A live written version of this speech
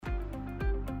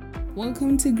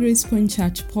Welcome to Grace Point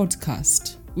Church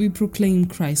podcast. We proclaim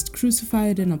Christ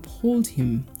crucified and uphold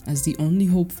him as the only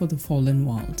hope for the fallen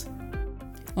world.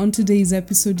 On today's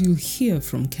episode, you'll hear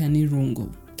from Ken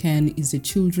Irungu. Ken is a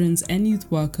children's and youth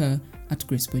worker at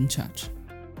Grace Point Church.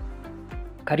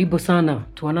 Karibu sana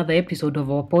to another episode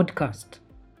of our podcast.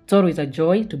 It's always a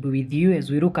joy to be with you as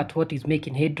we look at what is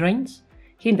making headlines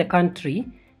here in the country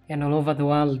and all over the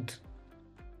world.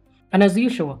 And as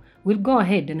usual, we'll go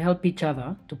ahead and help each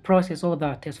other to process all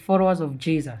that as followers of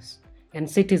Jesus and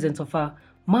citizens of a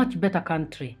much better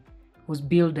country whose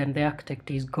builder and the architect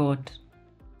is God.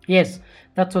 Yes,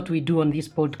 that's what we do on this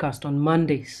podcast on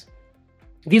Mondays.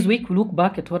 This week, we look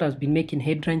back at what has been making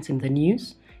headlines in the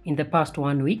news in the past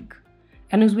 1 week.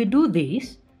 And as we do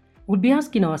this, we'll be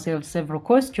asking ourselves several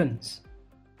questions.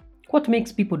 What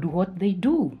makes people do what they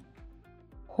do?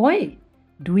 Why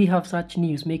do we have such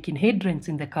news making headlines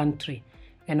in the country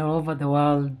and all over the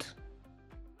world?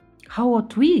 How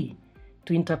ought we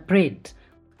to interpret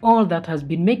all that has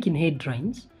been making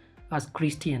headlines as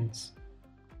Christians?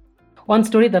 One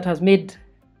story that has made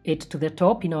it to the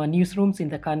top in our newsrooms in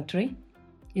the country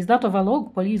is that of a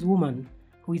Log police woman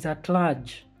who is at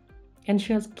large, and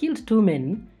she has killed 2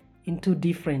 men in 2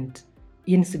 different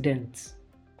incidents.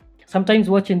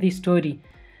 Sometimes watching this story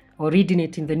or reading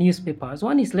it in the newspapers,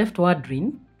 one is left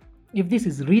wondering if this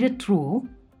is really true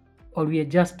or we are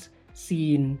just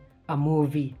seeing a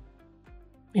movie.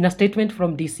 In a statement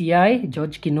from DCI,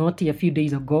 George Kinoti, a few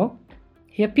days ago,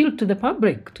 he appealed to the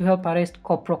public to help arrest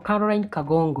Corporal Caroline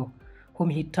Kagongo, whom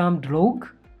he termed rogue,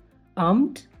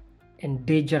 armed, and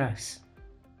dangerous.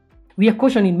 We are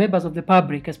cautioning members of the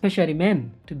public, especially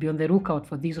men, to be on the lookout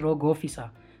for this rogue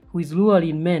officer who is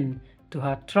luring men to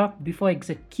her trap before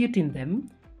executing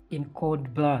them in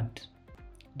cold blood,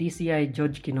 DCI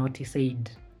George Kinoti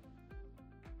said.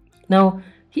 Now,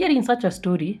 hearing such a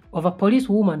story of a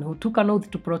policewoman who took an oath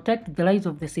to protect the lives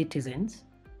of the citizens,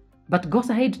 but goes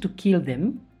ahead to kill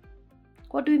them,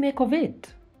 what do we make of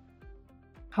it?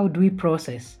 How do we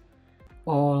process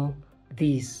all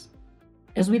this?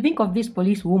 As we think of this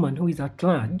policewoman who is at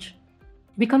large,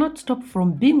 we cannot stop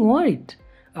from being worried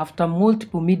after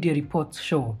multiple media reports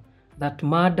show that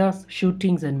murders,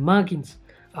 shootings, and muggings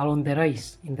are on the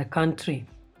rise in the country.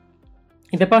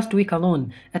 In the past week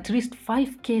alone, at least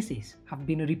 5 cases have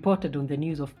been reported on the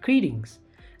news of killings,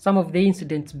 some of the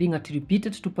incidents being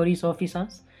attributed to police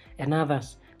officers and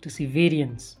others to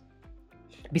civilians.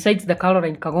 Besides the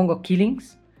Caroline Kagongo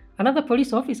killings, another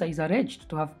police officer is alleged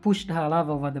to have pushed her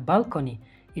lover over the balcony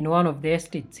in one of the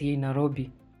estates here in Nairobi.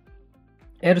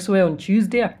 Elsewhere on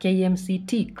Tuesday, a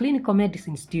KMCT clinical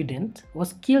medicine student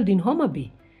was killed in Homa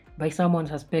Bay by someone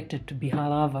suspected to be her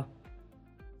lover.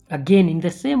 Again, in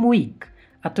the same week,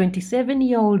 a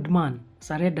 27-year-old man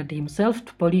surrendered himself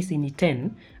to police in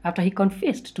Iten after he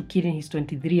confessed to killing his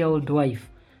 23-year-old wife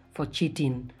for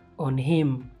cheating on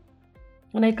him.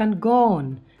 And I can go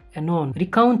on and on,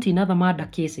 recounting other murder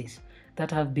cases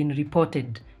that have been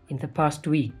reported in the past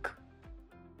week.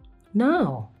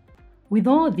 Now, with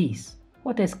all this,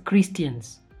 what as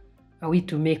Christians are we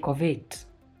to make of it?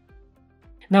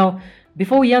 Now,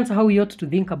 before we answer how we ought to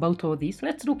think about all this,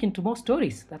 let's look into more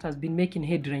stories that has been making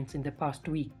headlines in the past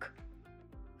week.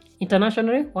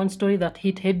 Internationally, one story that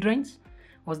hit headlines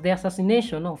was the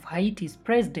assassination of Haiti's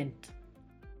president.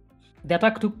 The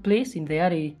attack took place in the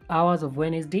early hours of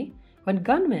Wednesday when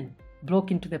gunmen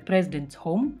broke into the president's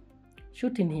home,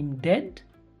 shooting him dead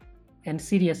and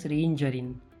seriously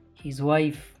injuring his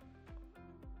wife.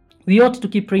 We ought to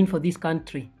keep praying for this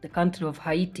country, the country of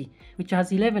Haiti, which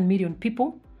has 11 million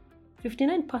people,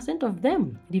 59% of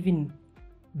them living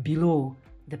below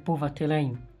the poverty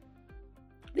line.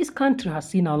 This country has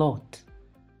seen a lot,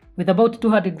 with about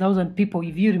 200,000 people,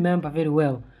 if you remember very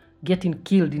well, getting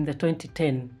killed in the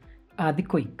 2010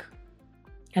 earthquake.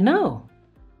 And now,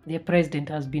 their president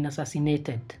has been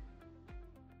assassinated.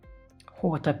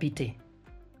 What a pity.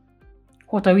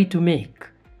 What are we to make,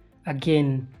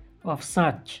 again, of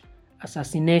such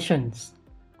assassinations?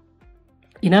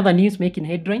 In other news making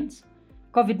headlines,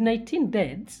 COVID-19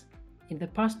 deaths in the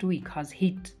past week has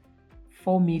hit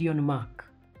 4 million mark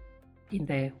in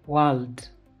the world.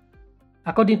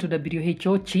 According to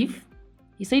WHO chief,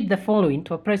 he said the following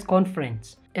to a press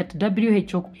conference at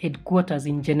WHO headquarters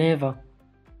in Geneva.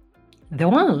 The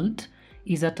world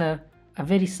is at a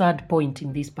very sad point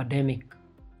in this pandemic.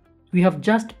 We have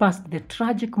just passed the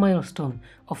tragic milestone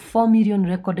of 4 million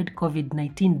recorded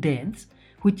COVID-19 deaths,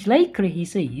 which likely, he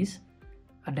says,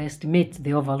 underestimates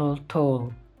the overall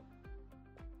toll.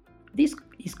 This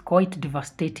is quite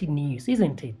devastating news,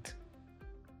 isn't it?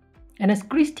 And as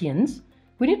Christians,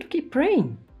 we need to keep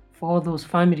praying for all those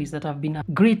families that have been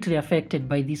greatly affected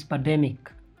by this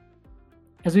pandemic,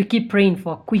 as we keep praying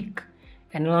for a quick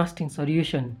and lasting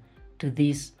solution to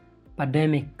this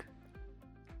pandemic.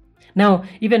 Now,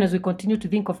 even as we continue to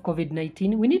think of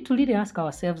COVID-19, we need to really ask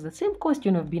ourselves the same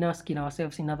question we've been asking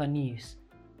ourselves in other news.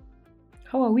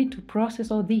 How are we to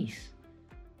process all this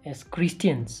as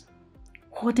Christians?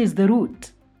 What is the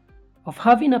root of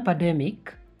having a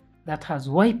pandemic that has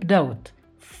wiped out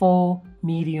 4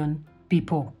 million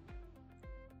people?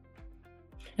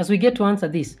 As we get to answer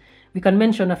this, we can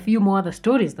mention a few more other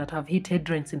stories that have hit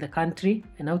headlines in the country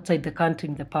and outside the country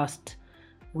in the past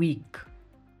week.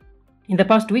 In the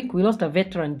past week, we lost a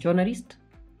veteran journalist,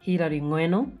 Hilary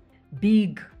Ng'weno,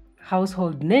 big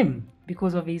household name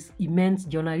because of his immense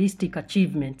journalistic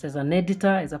achievements as an editor,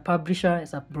 as a publisher,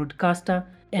 as a broadcaster,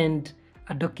 and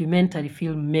a documentary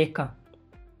filmmaker.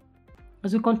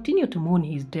 As we continue to mourn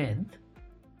his death,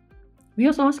 we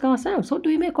also ask ourselves, what do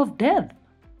we make of death?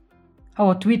 How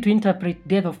ought we to interpret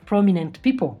death of prominent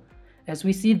people as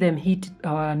we see them hit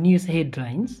our news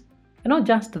headlines? And not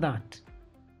just that,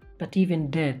 but even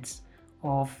deaths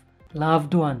of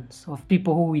loved ones, of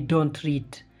people who we don't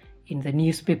read in the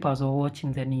newspapers or watch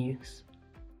in the news.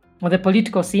 On the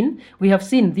political scene, we have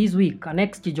seen this week an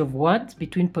exchange of words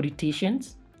between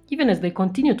politicians, even as they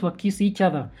continue to accuse each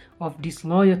other of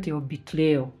disloyalty or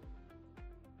betrayal.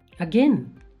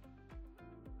 Again,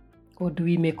 what do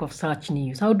we make of such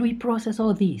news? How do we process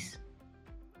all this?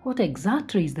 What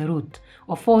exactly is the root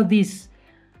of all this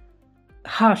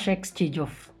harsh exchange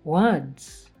of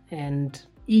words and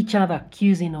each other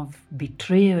accusing of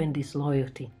betrayal and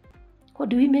disloyalty? What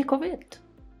do we make of it?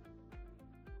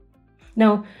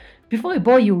 Now, before I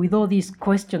bore you with all these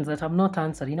questions that I'm not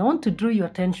answering, I want to draw your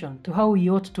attention to how we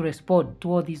ought to respond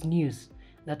to all this news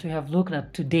that we have looked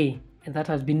at today and that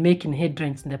has been making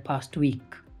headlines in the past week.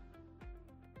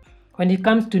 When it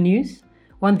comes to news,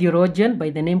 one theologian by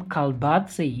the name Karl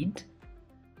Barth said,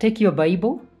 take your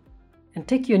Bible and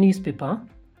take your newspaper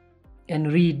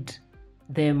and read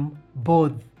them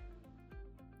both.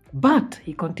 But,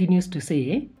 he continues to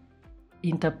say,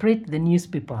 interpret the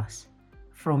newspapers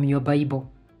from your Bible.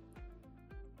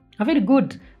 A very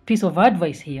good piece of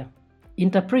advice here.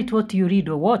 Interpret what you read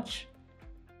or watch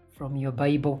from your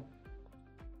Bible.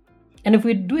 And if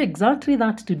we do exactly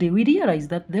that today, we realize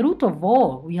that the root of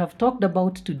all we have talked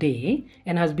about today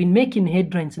and has been making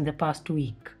headlines in the past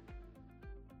week,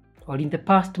 or in the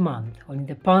past month, or in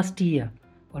the past year,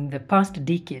 or in the past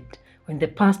decade, or in the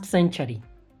past century,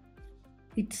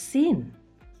 it's sin.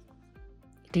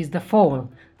 It is the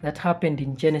fall that happened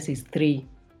in Genesis 3.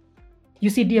 You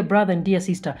see, dear brother and dear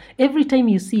sister, every time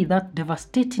you see that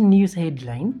devastating news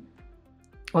headline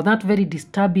or that very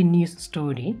disturbing news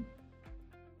story,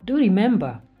 do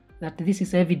remember that this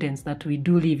is evidence that we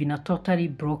do live in a totally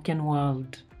broken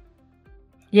world.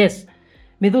 Yes,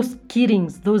 may those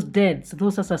killings, those deaths,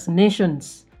 those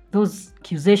assassinations, those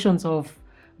accusations of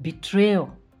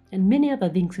betrayal, and many other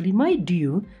things remind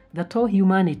you that all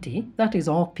humanity, that is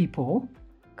all people,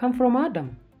 come from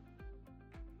Adam.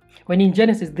 When in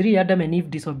Genesis 3, Adam and Eve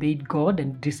disobeyed God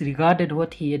and disregarded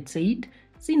what he had said,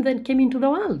 sin then came into the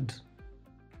world.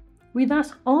 With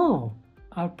us all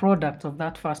are products of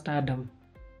that first Adam.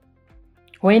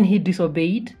 When he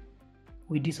disobeyed,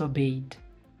 we disobeyed.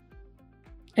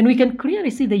 And we can clearly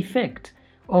see the effect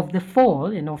of the fall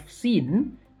and of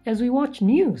sin as we watch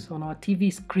news on our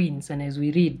TV screens and as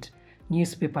we read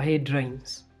newspaper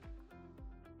headlines.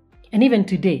 And even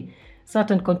today,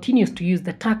 Satan continues to use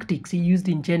the tactics he used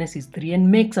in Genesis 3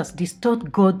 and makes us distort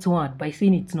God's word by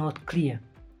saying it's not clear.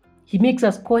 He makes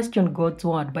us question God's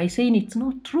word by saying it's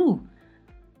not true.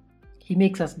 He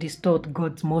makes us distort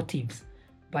God's motives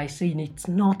by saying it's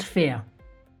not fair.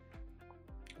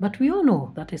 But we all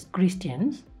know that as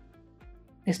Christians,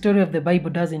 the story of the Bible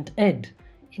doesn't end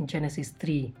in Genesis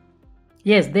 3.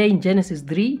 Yes, there in Genesis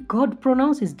 3, God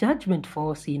pronounces judgment for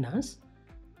all sinners.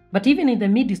 But even in the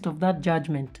midst of that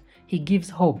judgment, he gives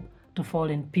hope to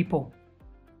fallen people.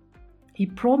 He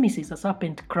promises a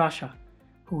serpent crusher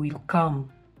who will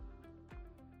come.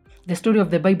 The story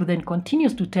of the Bible then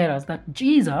continues to tell us that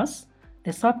Jesus,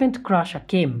 the serpent crusher,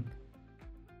 came,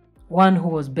 one who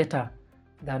was better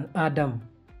than Adam.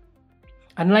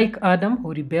 Unlike Adam,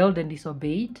 who rebelled and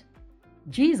disobeyed,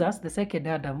 Jesus, the second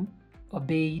Adam,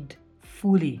 obeyed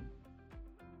fully.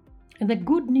 And the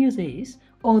good news is,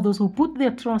 all those who put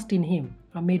their trust in him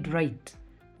are made right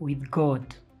with God.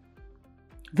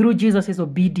 Through Jesus'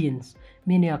 obedience,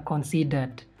 many are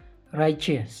considered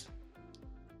righteous.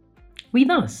 With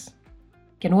us,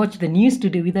 can watch the news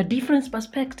today with a different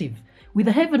perspective, with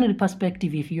a heavenly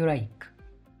perspective if you like.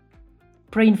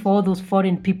 Praying for all those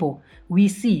foreign people we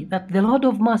see that the Lord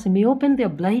of mercy may open their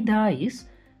blind eyes,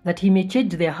 that he may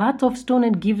change their heart of stone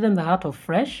and give them the heart of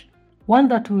flesh, one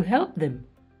that will help them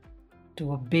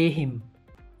to obey him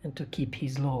and to keep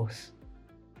his laws.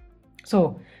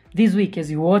 So this week, as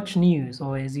you watch news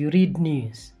or as you read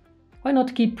news, why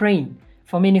not keep praying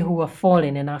for many who are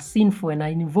fallen and are sinful and are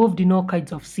involved in all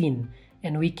kinds of sin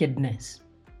and wickedness?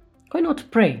 Why not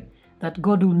pray that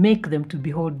God will make them to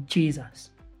behold Jesus?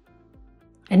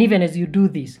 And even as you do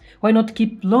this, why not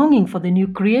keep longing for the new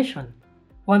creation,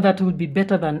 one that will be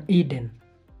better than Eden,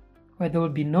 where there will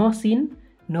be no sin,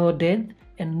 no death,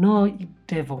 and no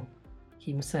devil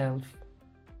himself.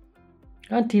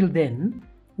 Until then,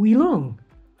 we long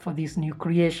for this new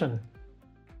creation.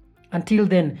 Until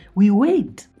then, we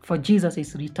wait for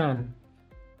Jesus' return.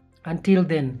 Until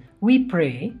then, we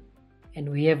pray and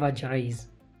we evangelize.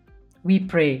 We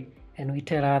pray and we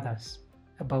tell others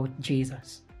about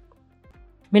Jesus.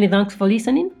 Many thanks for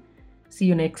listening. See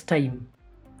you next time.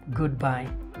 Goodbye.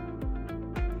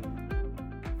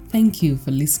 Thank you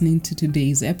for listening to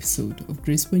today's episode of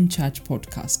Grace Point Church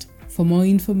Podcast. For more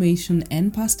information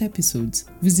and past episodes,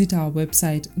 visit our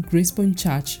website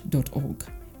gracepointchurch.org.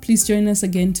 Please join us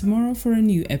again tomorrow for a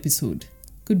new episode.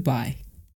 Goodbye.